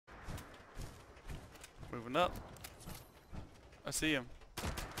Moving up. I see him.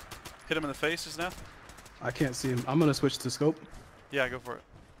 Hit him in the face just now. I can't see him. I'm gonna switch to scope. Yeah, go for it.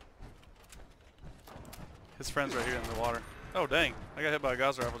 His friend's right here in the water. Oh dang! I got hit by a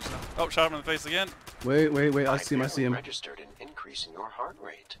Gauss rifle just now. Oh, shot him in the face again. Wait. I see him. I see him. Registered an increase in your heart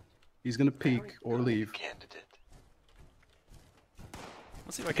rate. He's gonna peek or Very leave. good candidate.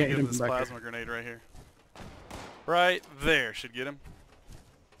 Let's see if I can can't get hit him him this from back plasma grenade right here. Right there should get him.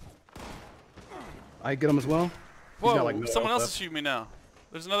 I get him as well. He's Whoa! got, like, no Someone health else is shooting me now.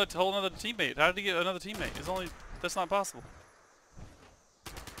 There's another whole another teammate. How did he get another teammate? That's not possible.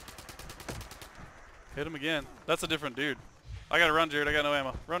 Hit him again. That's a different dude. I gotta run, Jared. I got no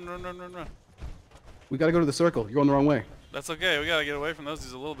ammo. Run. We gotta go to the circle. You're going the wrong way. That's okay. We gotta get away from those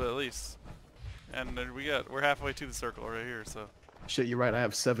dudes a little bit at least. And then we're halfway to the circle right here. So. Shit, you're right. I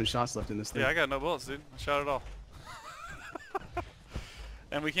have 7 shots left in this thing. Yeah, I got no bullets, dude. I shot it all.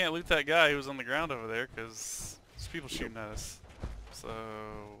 And we can't loot that guy who was on the ground over there because there's people shooting at us. So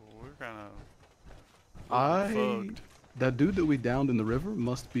we're kind of fucked. That dude that we downed in the river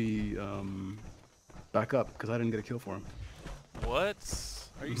must be back up because I didn't get a kill for him. What?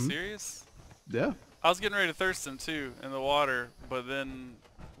 Are you serious? Yeah. I was getting ready to thirst him too in the water, but then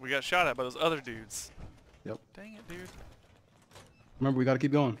we got shot at by those other dudes. Yep. Dang it, dude. Remember, we gotta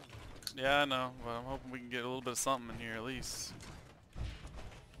keep going. Yeah, I know, but I'm hoping we can get a little bit of something in here at least.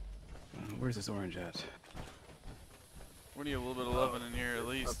 Where's this orange at? We need a little bit of loving in here at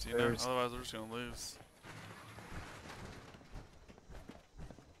least, you know? upstairs. Otherwise we're just gonna lose.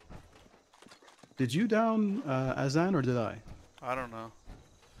 Did you down Azan or did I? I don't know.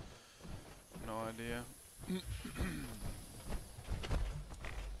 No idea.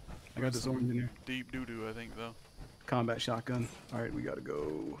 I got this orange in here. Deep doo-doo, I think, though. Combat shotgun. Alright, we gotta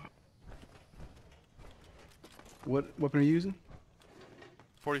go. What weapon are you using?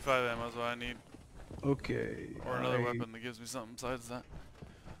 45 ammo is what I need. Okay. Or another weapon that gives me something besides that.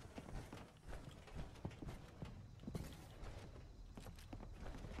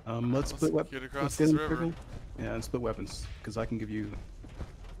 Let's split weapons. get across Let's get this in the river. circle. Yeah, and split weapons, because I can give you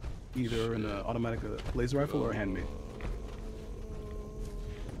either an automatic laser rifle or a handmade.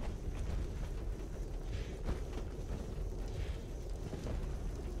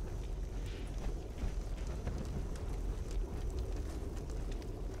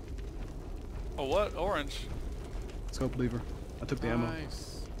 Oh, what? Orange? Scope lever. I took the ammo.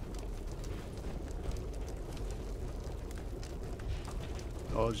 Nice.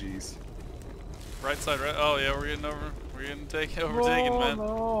 Oh jeez. Right side, right? Oh, yeah, we're getting overtaken, man.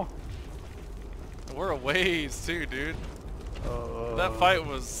 No. We're a ways, too, dude. That fight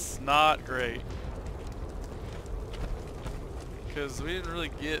was not great. Because we didn't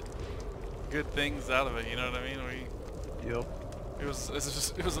really get good things out of it, you know what I mean? Yep. It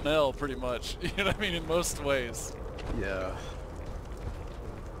was an L pretty much, you know what I mean, in most ways. Yeah.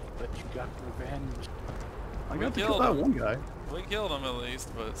 But you got revenge. I We got to kill killed that him. one guy. We killed him at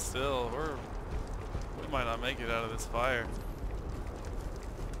least, but still, we might not make it out of this fire.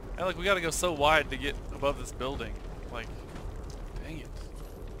 And like, we gotta go so wide to get above this building. Like, dang it.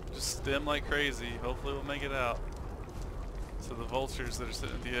 Just stem like crazy. Hopefully we'll make it out. So the vultures that are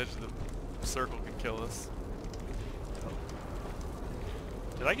sitting at the edge of the circle can kill us.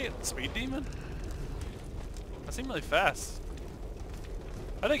 Did I get Speed Demon? I seem really fast.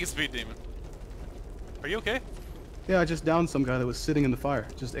 I think it's Speed Demon. Are you okay? Yeah, I just downed some guy that was sitting in the fire,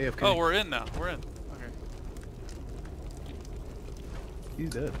 just AFK. Oh, we're in now. We're in. Okay.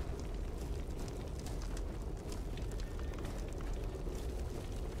 He's dead.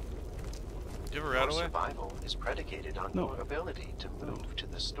 You ever Your rat away? survival is predicated on No. your ability to move to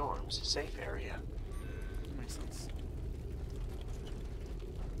the storm's safe area. Makes sense.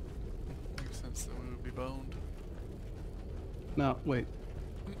 Makes sense that we would be boned. Now, wait.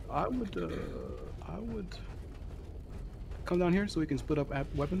 I would come down here so we can split up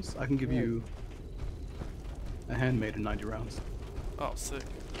weapons. I can give you a handmade in 90 rounds. Oh, sick.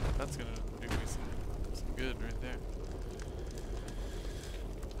 That's gonna do me some good right there.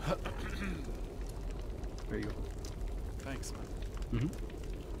 There you go. Thanks, man. Mm-hmm.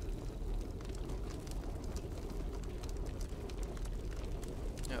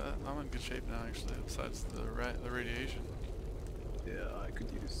 Yeah, I'm in good shape now, actually. Besides the radiation. Yeah, I could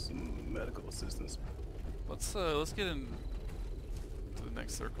use some medical assistance. Let's get in to the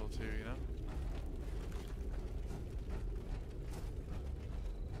next circle too. You know.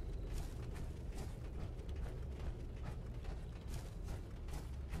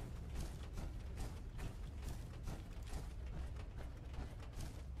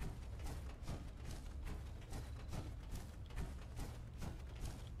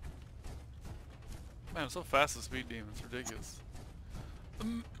 Man, I'm so fast with Speed Demon. It's ridiculous.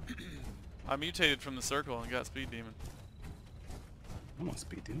 I mutated from the circle and got Speed Demon. I'm on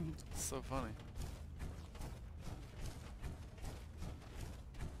speed, dude. It's so funny.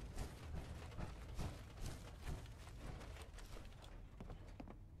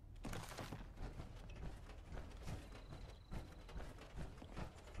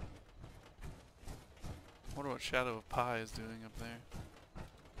 I wonder what Shadow of Pi is doing up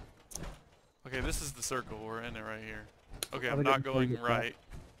there. Okay, this is the circle. We're in it right here. Okay, I I'm think not I'm trying to going get back. right.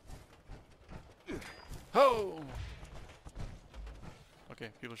 Oh! Okay,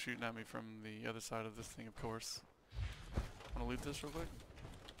 people shooting at me from the other side of this thing, of course. Wanna loot this real quick?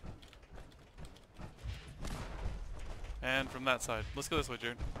 And from that side. Let's go this way,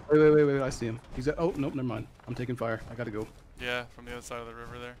 Jared. Wait, I see him. He's at, oh, nope, never mind. I'm taking fire. I gotta go. Yeah, from the other side of the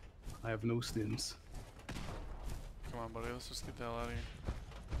river there. I have no stims. Come on, buddy, let's just get the hell out of here.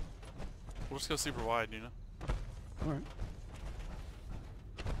 We'll just go super wide, you know? Alright.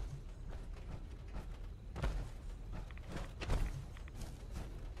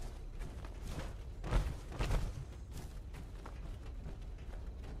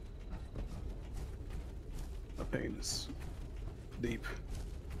 The pain is deep.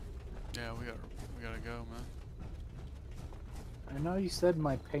 Yeah, we gotta go, man. I know you said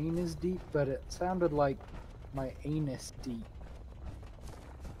my pain is deep, but it sounded like my anus deep.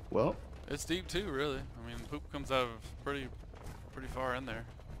 Well, It's deep too, really. I mean, poop comes out of pretty far in there.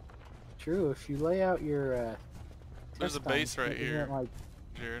 True, if you lay out your There's a test base on, right isn't here, it like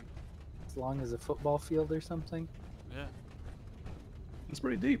Jared. as long as a football field or something? Yeah, it's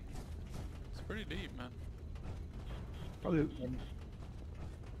pretty deep. it's pretty deep, man. Probably. And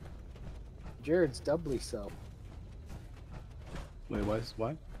Jared's doubly so. Wait,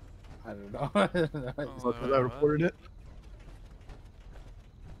 why? I don't know. I don't know. Oh, Because wait, I what? reported it.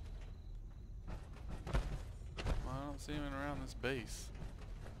 Well, I don't see him around this base.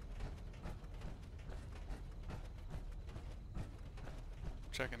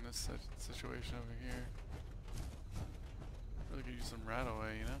 Checking this situation over here. Really could use some right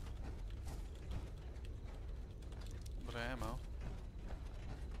away, you know? Bit of ammo.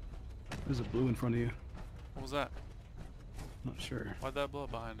 There's a blue in front of you. What was that? Not sure. Why'd that blow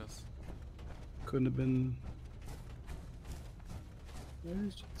up behind us? Couldn't have been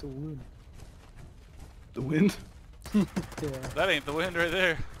There's just a wound. the wind. Yeah. That ain't the wind right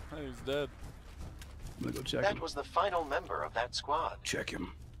there. That dude's dead. I'm gonna go check That him. was the final member of that squad. Check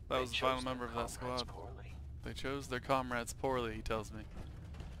him. That They was the final chose member their of that comrades squad. poorly. They chose their comrades poorly, he tells me.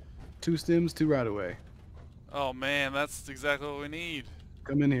 2 stims, 2 right away. Oh man, that's exactly what we need.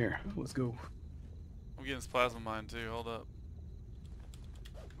 Come in here. Let's go. I'm getting this plasma mine too, hold up.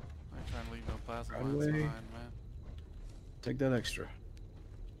 I ain't trying to leave no plasma Right mines away. behind, man. Take that extra.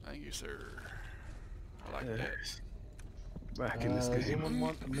 Thank you, sir. I like that. Yes. Back in this Does game. anyone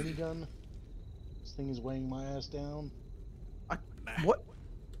want a minigun? This thing is weighing my ass down. What?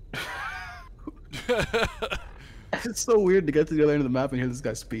 It's so weird to get to the other end of the map and hear this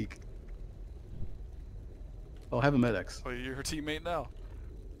guy speak. Oh, have a Med-X. Oh, you're her teammate now.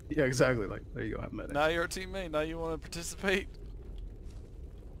 Yeah, exactly. Like, there you go. Have a Med-X. Now you're a teammate. Now you want to participate.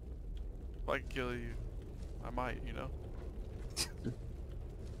 If I can kill you, I might, you know.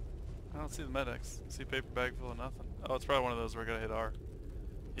 I don't see the Med-X. I see a paper bag full of nothing. Oh, it's probably one of those where I gotta hit R.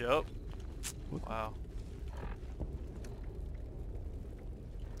 Yep. Wow.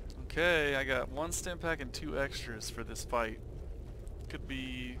 Okay, I got 1 stim pack and 2 extras for this fight. Could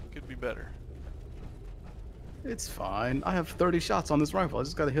be better. It's fine. I have 30 shots on this rifle. I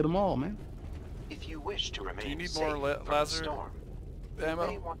just gotta hit them all, man. If you wish to remain need safe more from the laser storm, you ammo?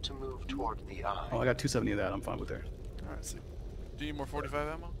 may want to move toward the eye. Oh, I got 270 of that. I'm fine with that. Alright, see. Do you need more 45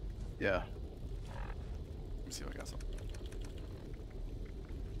 ammo? Yeah. Let me see if I got some.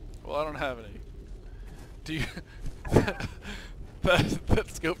 Well, I don't have any. Do you... that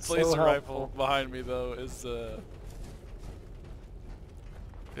scope So placer helpful. rifle behind me though is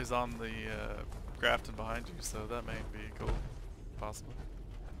on the Grafton behind you, so that may be cool, possibly.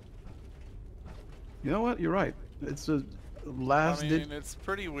 You know what? You're right. It's a last I ditch. mean, it's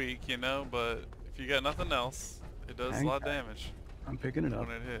pretty weak, you know, but if you got nothing else, it does a Hang lot of tight. damage I'm picking it up.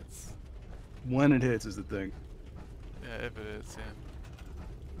 when it hits. When it hits is the thing. Yeah, if it hits, yeah.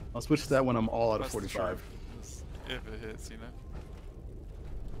 I'll switch to that when I'm all out of That's the 45. truth, is if it hits, you know.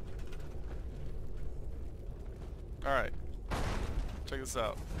 Alright. Check this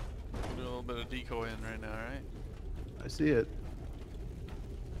out. We'll do a little bit of decoying right now, alright? I see it.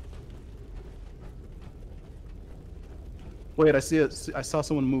 Wait, I see it. I saw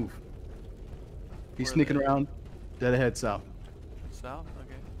someone move. He's Where are sneaking they? around. Dead ahead south. South?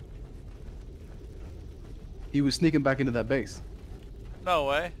 Okay. He was sneaking back into that base. No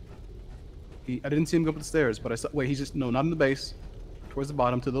way. I didn't see him go up the stairs, but I saw. Wait, he's just no, not in the base. Towards the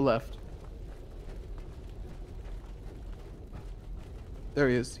bottom, to the left. There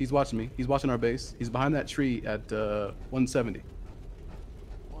he is. He's watching me. He's watching our base. He's behind that tree at 170.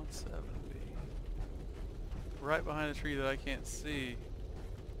 170. Right behind a tree that I can't see.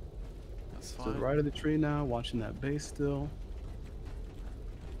 That's To fine. the right of the tree now, watching that base still.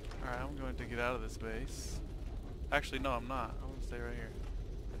 Alright, I'm going to get out of this base. Actually, no, I'm not. I'm going to stay right here.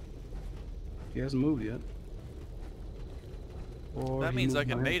 He hasn't moved yet. Or That he means I moved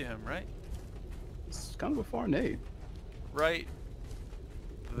can my nade head. him, right? It's kind of a far nade. Right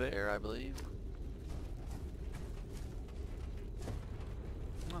there, I believe.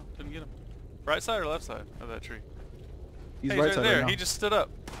 No, didn't get him. Right side or left side of that tree? He's Hey, right he's side right there. right now. He just stood up.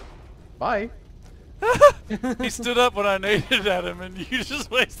 Bye. He stood up when I naded at him, and you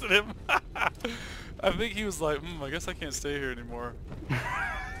just wasted him. I think he was like, I guess I can't stay here anymore.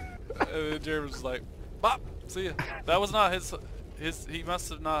 And then Jared was just like, bop, see ya. That was not his, he must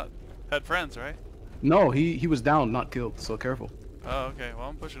have not had friends, right? No, he was down, not killed. So careful. Oh, okay. Well,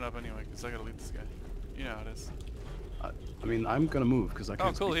 I'm pushing up anyway, because I gotta leave this guy. You know how it is. I mean, I'm gonna move because I Oh,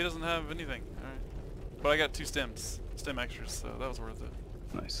 can't. cool. speak. He doesn't have anything. Alright. But I got 2 stem extras, so that was worth it.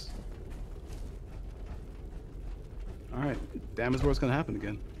 Nice. All right. Damn is where it's gonna happen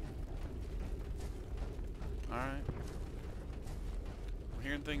again. Alright. I'm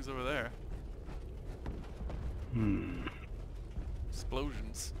hearing things over there.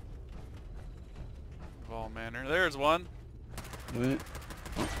 Explosions. Of all manner. There's one. Wait.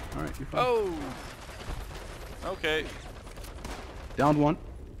 Oh, all right, you're fine. Oh! Okay. Downed one.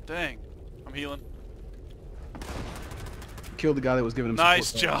 Dang. I'm healing. Killed the guy that was giving him Nice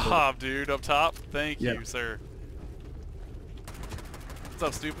support. job, dude. Up top. Thank Yeah. you, sir. What's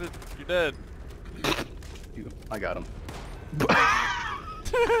up, stupid? You're dead. I got him.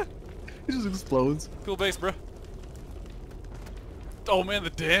 It just explodes. Cool base, bro. Oh man, the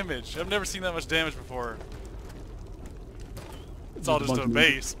damage. I've never seen that much damage before. It's all There's a just a bunch of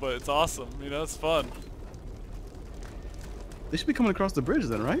music. base, but it's awesome. You know, it's fun. They should be coming across the bridge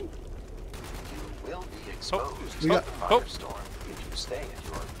then, right? You will be exposed we to got- the oh. firestorm if you stay at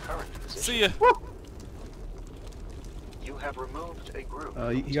your current position. See ya. You have removed a group.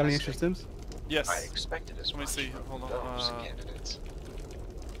 You got any extra testing. stims? Yes. I expected as Let me much see. from Hold on. those candidates.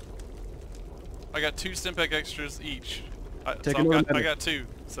 I got 2 Stimpeg extras each. Take So another I medic. got 2.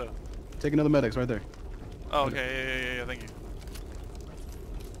 So. Take another medics right there. Oh, okay. Yeah. Thank you.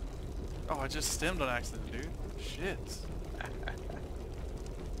 Oh, I just stemmed on accident, dude. Shit.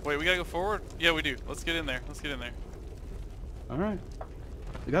 Wait, we gotta go forward? Yeah, we do. Let's get in there. All right.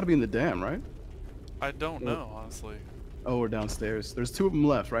 They got to be in the dam, right? I don't know, honestly. Oh, we're downstairs. There's 2 of them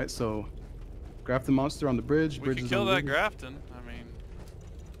left, right? So, grab the monster on the bridge. We Bridge can is kill on the that river. Grafton. I mean,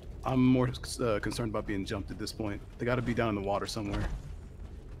 I'm more concerned about being jumped at this point. They got to be down in the water somewhere.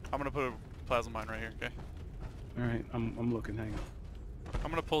 I'm gonna put a plasma mine right here, okay? All right, I'm looking. Hang on. I'm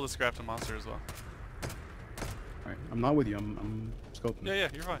gonna pull this Grafton monster as well. All right, I'm not with you. I'm scoping. Yeah,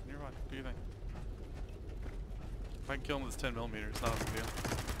 you're fine. Do your thing. If I can kill him with this 10mm, it's not a big deal.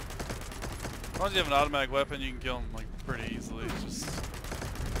 As long as you have an automatic weapon, you can kill him like pretty easily. It's just...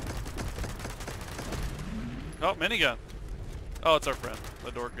 Oh, minigun. Oh, it's our friend,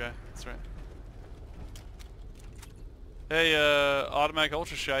 the dork guy. That's right. Hey, automatic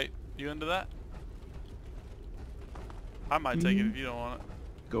ultra shite. You into that? I might take it if you don't want it.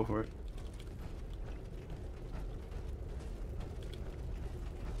 Go for it.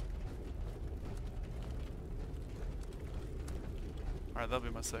 Alright, that'll be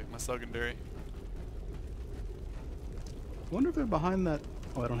my secondary. I wonder if they're behind that.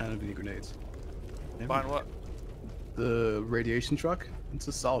 Oh, I don't have any grenades. Maybe. Find what? The radiation truck. It's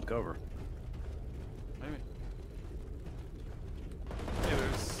a solid cover. Maybe. Hey,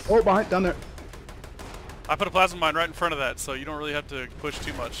 there's... Oh, behind, down there. I put a plasma mine right in front of that, so you don't really have to push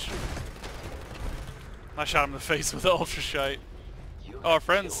too much. I shot him in the face with the ultra shite. You Oh, our have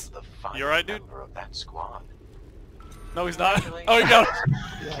friends. killed the final You alright, dude? member of that squad. No, he's not. Oh, he got him.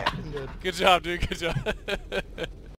 Yeah, I'm good. Good job, dude. Good job.